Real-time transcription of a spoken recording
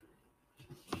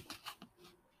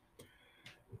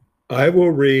I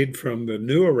will read from the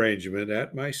new arrangement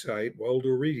at my site,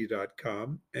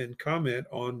 waldoreedy.com, and comment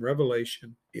on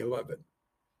Revelation 11.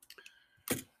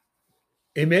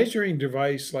 A measuring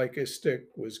device like a stick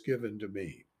was given to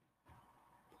me.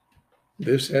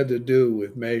 This had to do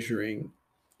with measuring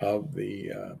of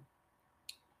the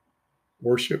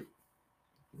worship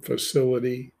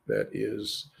facility that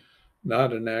is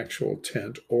not an actual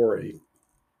tent or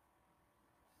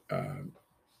uh,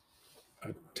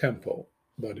 a temple,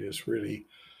 but is really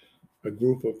a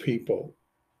group of people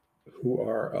who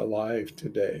are alive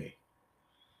today.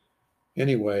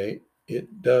 Anyway,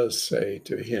 it does say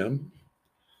to him,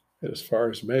 as far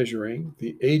as measuring,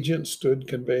 the agent stood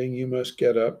conveying, you must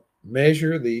get up,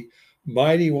 measure the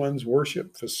mighty one's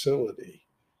worship facility,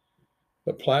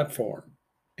 the platform,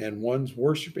 and one's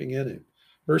worshiping in it.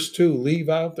 Verse 2, leave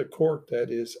out the court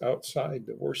that is outside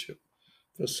the worship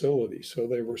facility. So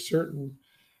there were certain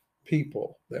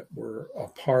people that were a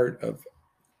part of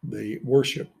the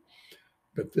worship,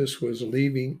 but this was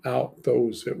leaving out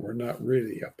those that were not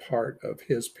really a part of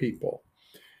his people.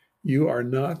 You are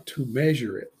not to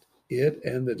measure it. It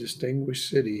and the distinguished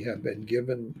city have been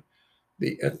given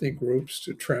the ethnic groups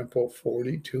to trample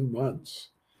 42 months.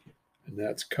 And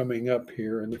that's coming up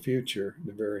here in the future, in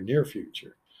the very near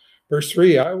future. Verse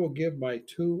 3, I will give my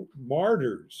two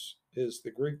martyrs, is the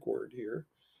Greek word here.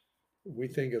 We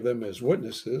think of them as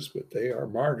witnesses, but they are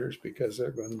martyrs because they're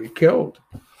going to be killed.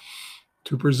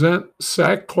 To present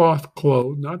sackcloth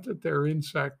clothes, not that they're in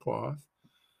sackcloth,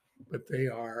 but they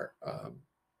are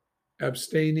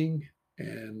abstaining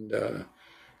and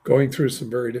going through some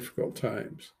very difficult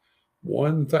times.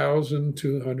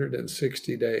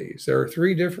 1,260 days. There are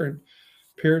three different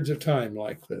periods of time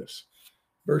like this.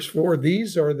 Verse 4,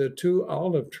 these are the two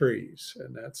olive trees,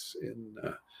 and that's in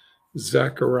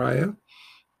Zechariah.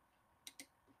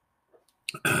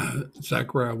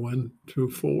 Zechariah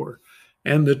 1-4.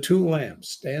 And the two lamps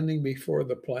standing before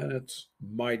the planet's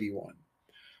mighty one.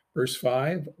 Verse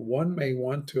 5, one may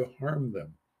want to harm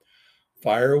them.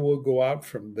 Fire will go out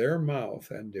from their mouth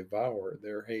and devour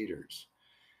their haters.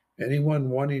 Anyone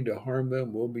wanting to harm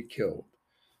them will be killed.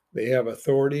 They have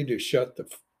authority to shut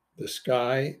the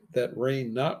sky that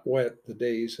rain not wet the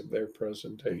days of their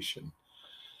presentation.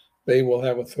 They will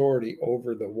have authority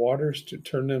over the waters to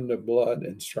turn them to blood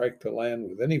and strike the land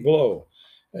with any blow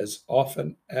as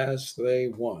often as they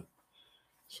want.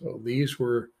 So these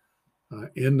were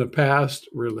in the past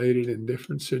related in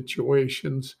different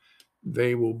situations.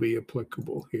 They will be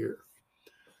applicable here.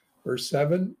 Verse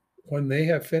 7, when they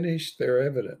have finished their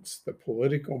evidence, the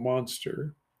political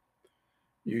monster,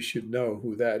 you should know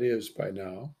who that is by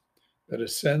now, that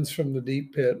ascends from the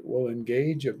deep pit will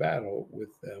engage a battle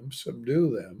with them,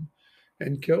 subdue them,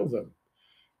 and kill them.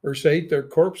 Verse 8, their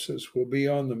corpses will be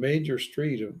on the major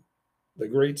street of the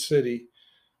great city,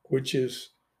 which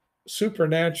is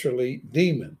supernaturally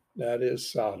demon, that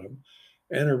is Sodom,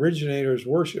 and originator's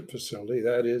worship facility,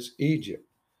 that is Egypt.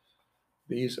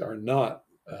 These are not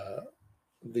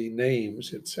the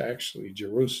names, it's actually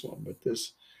Jerusalem, but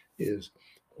this is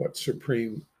what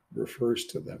Supreme refers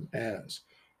to them as,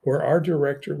 where our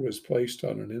director was placed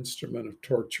on an instrument of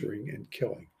torturing and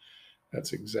killing.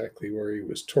 That's exactly where he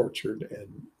was tortured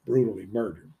and brutally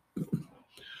murdered.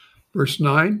 Verse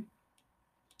 9,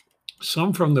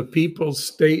 some from the peoples,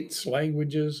 states,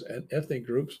 languages, and ethnic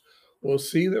groups will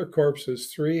see their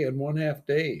corpses 3.5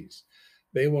 days.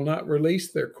 They will not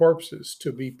release their corpses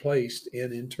to be placed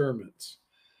in interments.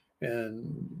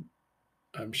 And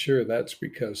I'm sure that's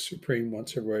because Supreme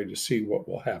wants everybody to see what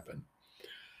will happen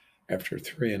after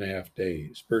 3.5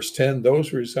 days. Verse 10,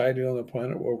 those residing on the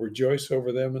planet will rejoice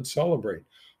over them and celebrate.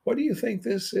 What do you think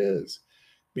this is?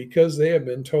 Because they have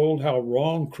been told how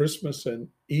wrong Christmas and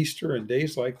Easter and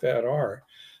days like that are,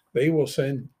 they will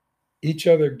send each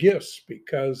other gifts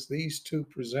because these two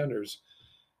presenters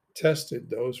tested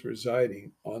those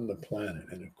residing on the planet.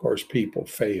 And of course, people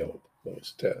failed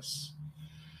those tests.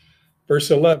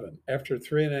 Verse 11, after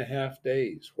 3.5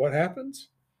 days, what happens?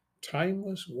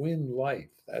 Timeless wind life.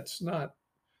 That's not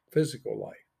physical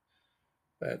life.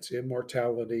 That's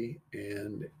immortality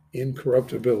and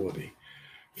incorruptibility.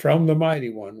 From the mighty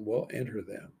one will enter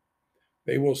them.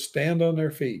 They will stand on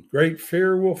their feet. Great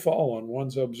fear will fall on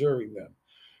ones observing them.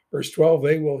 Verse 12,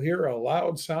 they will hear a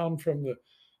loud sound from the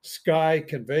sky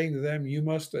conveying to them, you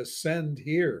must ascend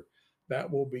here. That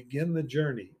will begin the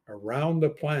journey around the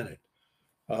planet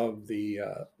of the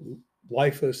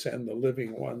lifeless and the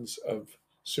living ones of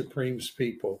Supreme's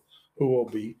people who will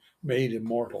be made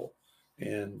immortal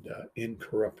and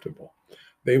incorruptible.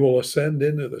 They will ascend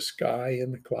into the sky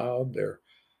in the cloud. Their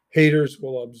haters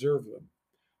will observe them.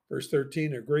 Verse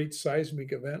 13, a great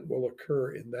seismic event will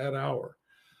occur in that hour.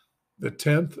 The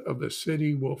 10th of the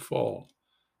city will fall.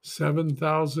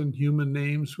 7,000 human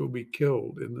names will be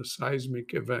killed in the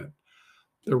seismic event.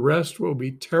 The rest will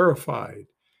be terrified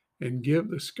and give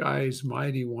the sky's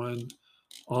mighty one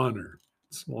honor.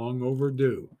 It's long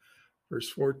overdue. Verse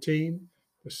 14,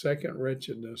 the second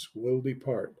wretchedness will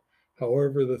depart.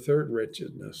 However, the third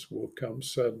wretchedness will come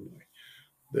suddenly.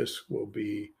 This will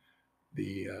be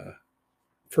the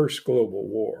first global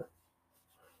war.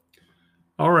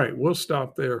 All right, we'll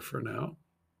stop there for now.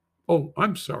 Oh,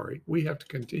 I'm sorry. We have to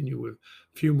continue with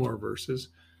a few more verses.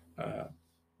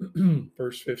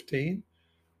 Verse 15,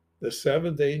 the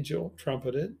seventh angel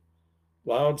trumpeted.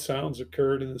 Loud sounds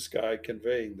occurred in the sky,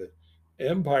 conveying that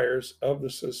empires of the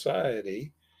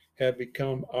society have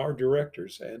become our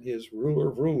directors and his ruler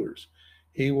of rulers.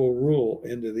 He will rule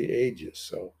into the ages.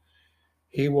 So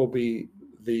he will be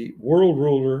the world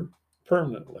ruler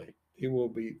permanently. He will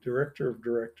be director of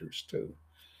directors too.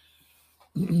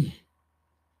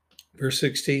 Verse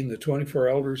 16, the 24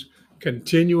 elders,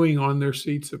 continuing on their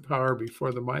seats of power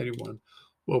before the mighty one,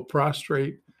 will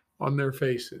prostrate on their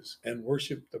faces and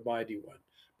worship the mighty one.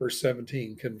 Verse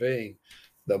 17, conveying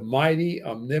the mighty,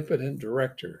 omnipotent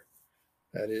director,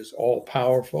 that is all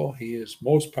powerful. He is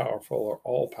most powerful or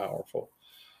all powerful.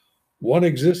 One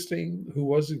existing, who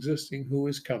was existing, who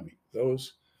is coming.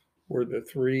 Those were the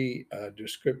three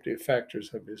descriptive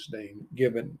factors of his name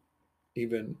given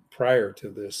even prior to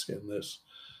this in this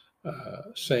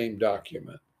same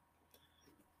document.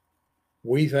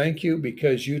 We thank you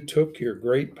because you took your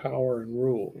great power and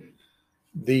rule.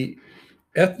 The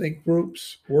ethnic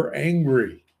groups were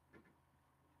angry.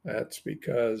 That's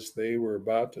because they were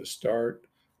about to start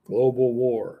global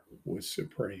war with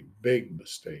Supreme. Big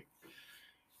mistake.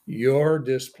 Your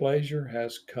displeasure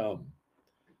has come.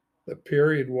 The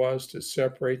period was to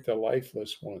separate the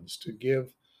lifeless ones, to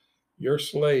give your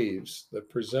slaves, the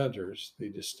presenters, the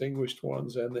distinguished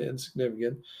ones and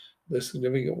the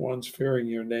significant ones fearing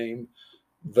your name,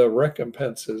 the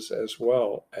recompenses as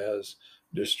well as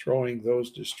destroying those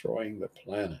destroying the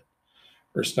planet.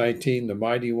 Verse 19, the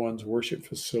mighty one's worship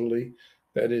facility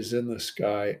that is in the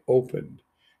sky opened.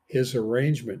 His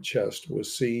arrangement chest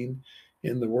was seen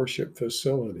in the worship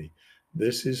facility.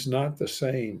 This is not the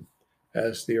same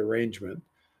as the arrangement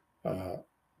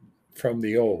from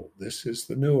the old. This is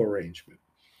the new arrangement.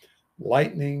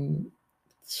 Lightning,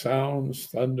 sounds,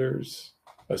 thunders,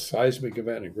 a seismic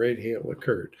event, a great hail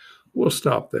occurred. We'll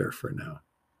stop there for now.